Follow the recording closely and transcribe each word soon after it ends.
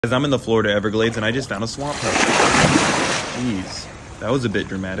Guys, I'm in the Florida Everglades and I just found a swamp puppy. Jeez, that was a bit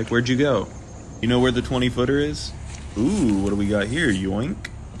dramatic. Where'd you go? You know where the 20-footer is? Ooh, what do we got here? Yoink.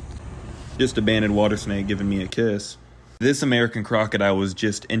 Just a banded water snake giving me a kiss. This American crocodile was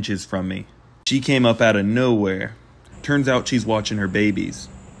just inches from me. She came up out of nowhere. Turns out she's watching her babies.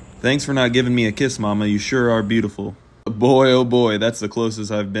 Thanks for not giving me a kiss, Mama. You sure are beautiful. Boy, oh boy, that's the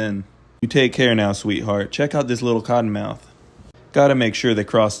closest I've been. You take care now, sweetheart. Check out this little cottonmouth. Gotta make sure they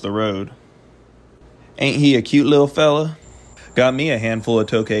cross the road. Ain't he a cute little fella? Got me a handful of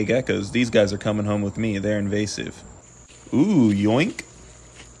tokay geckos. These guys are coming home with me. They're invasive. Ooh, yoink.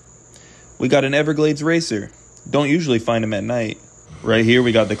 We got an Everglades racer. Don't usually find him at night. Right here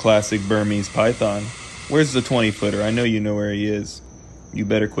we got the classic Burmese python. Where's the 20-footer? I know you know where he is. You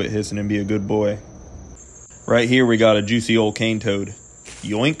better quit hissing and be a good boy. Right here we got a juicy old cane toad.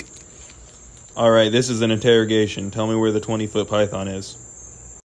 Yoink. Alright, this is an interrogation. Tell me where the 20-foot python is.